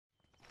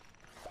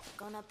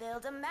Gonna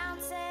build a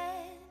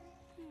mountain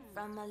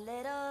from a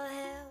little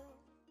hill.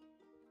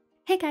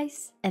 Hey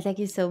guys, and thank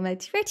you so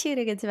much for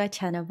tuning into my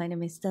channel. My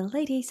name is the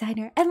Lady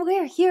Designer, and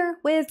we're here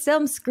with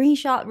some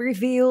screenshot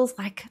reveals.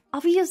 Like,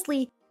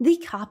 obviously, the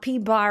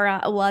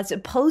capybara was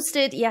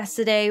posted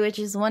yesterday, which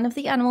is one of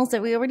the animals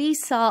that we already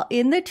saw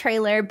in the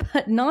trailer,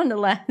 but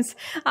nonetheless,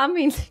 I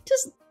mean,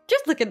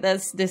 just look at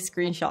this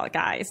screenshot,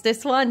 guys.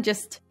 This one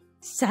just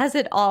says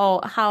it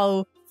all,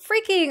 how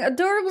freaking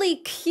adorably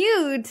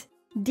cute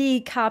the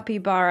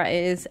capybara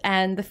is,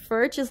 and the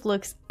fur just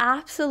looks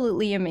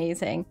absolutely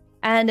amazing.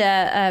 And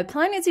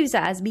Planet Zoo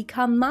says,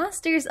 become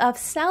masters of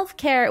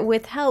self-care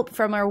with help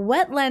from our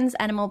Wetlands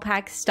Animal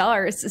Pack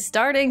stars.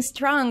 Starting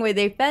strong with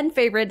a fan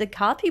favorite, the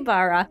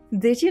capybara.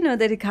 Did you know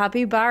that the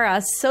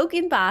capybara soak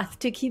in bath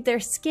to keep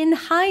their skin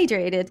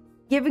hydrated,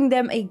 giving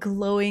them a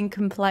glowing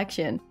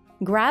complexion?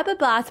 Grab a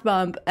bath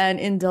bomb and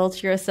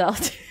indulge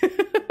yourself.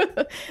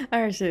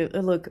 I actually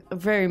look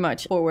very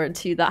much forward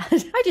to that.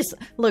 I just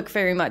look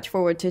very much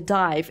forward to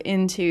dive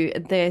into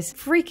this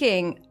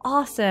freaking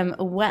awesome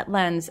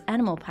Wetlands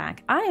Animal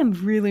Pack. I am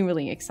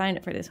really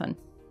excited for this one.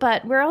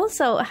 But we're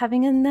also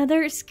having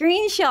another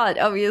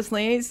screenshot,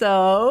 obviously.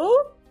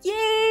 So,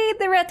 yay,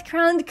 the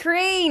red-crowned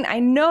crane. I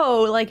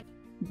know, like,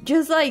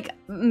 just like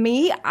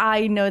me,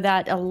 I know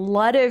that a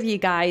lot of you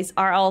guys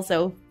are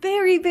also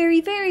very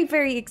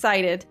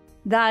excited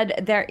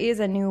that there is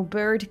a new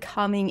bird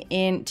coming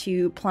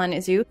into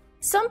Planet Zoo.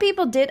 Some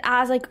people did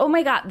ask, like, oh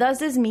my god, does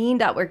this mean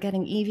that we're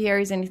getting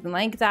aviaries or anything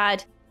like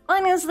that?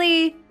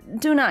 Honestly,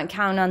 do not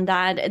count on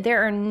that.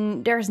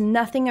 There's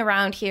nothing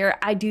around here.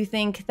 I do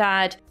think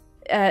that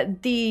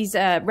these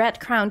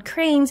red-crowned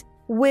cranes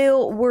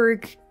will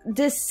work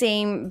the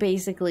same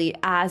basically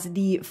as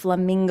the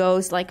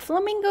flamingos. Like,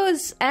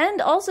 flamingos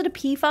and also the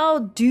peafowl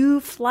do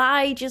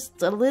fly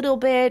just a little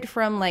bit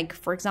from, like,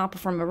 for example,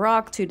 from a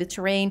rock to the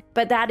terrain,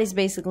 but that is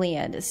basically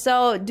it.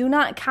 So do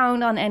not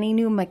count on any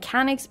new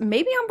mechanics.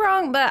 Maybe I'm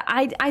wrong, but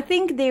I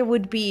think they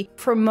would be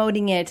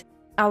promoting it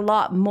a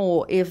lot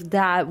more if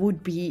that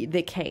would be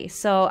the case.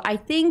 So I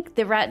think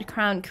the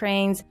red-crowned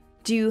cranes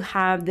do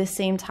have the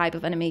same type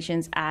of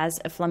animations as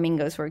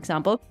flamingos, for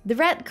example. The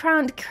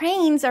red-crowned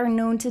cranes are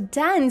known to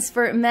dance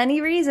for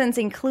many reasons,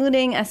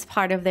 including as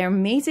part of their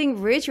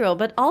mating ritual,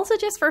 but also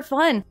just for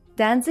fun.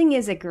 Dancing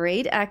is a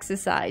great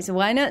exercise.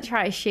 Why not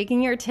try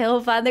shaking your tail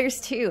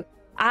feathers too?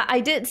 I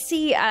did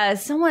see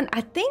someone,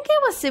 I think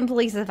it was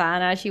Simply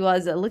Savannah, she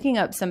was looking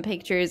up some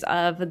pictures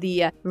of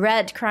the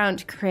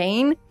red-crowned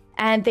crane.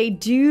 And they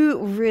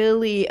do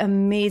really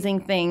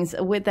amazing things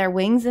with their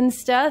wings and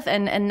stuff.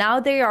 And now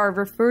they are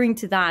referring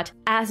to that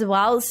as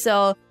well.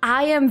 So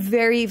I am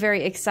very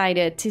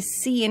excited to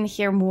see and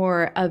hear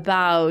more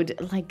about,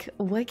 like,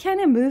 what kind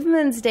of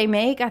movements they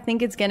make. I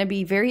think it's going to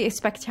be very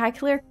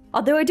spectacular.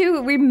 Although I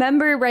do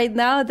remember right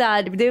now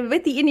that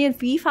with the Indian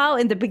peafowl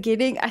in the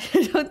beginning, I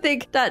don't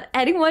think that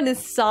anyone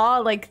saw,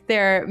 like,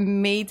 their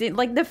mating,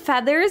 like the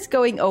feathers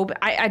going open.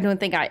 I don't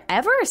think I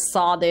ever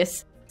saw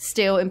this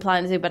still in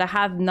Planet Zoo, but I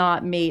have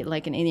not made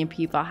like an Indian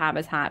peafowl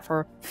habitat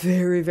for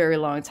very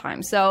long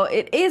time. So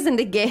it is in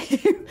the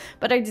game,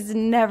 but I just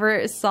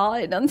never saw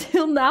it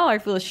until now. I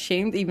feel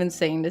ashamed even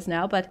saying this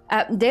now, but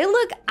they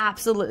look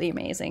absolutely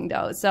amazing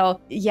though. So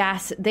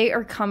yes, they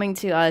are coming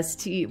to us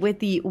with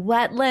the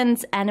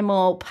Wetlands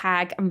Animal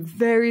Pack. I'm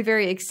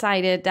very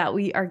excited that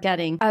we are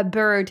getting a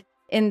bird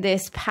in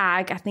this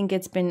pack. I think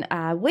it's been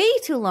way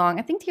too long.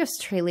 I think the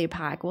Australia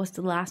pack was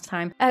the last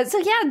time. So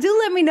yeah, do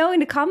let me know in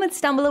the comments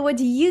down below, what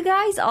do you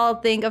guys all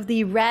think of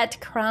the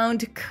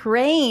red-crowned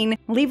crane?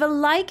 Leave a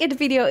like at the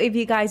video if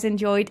you guys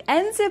enjoyed,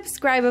 and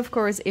subscribe, of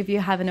course, if you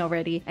haven't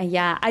already. And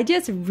yeah, I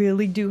just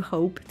really do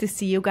hope to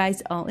see you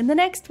guys all in the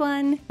next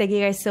one. Thank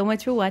you guys so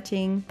much for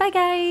watching. Bye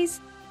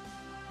guys!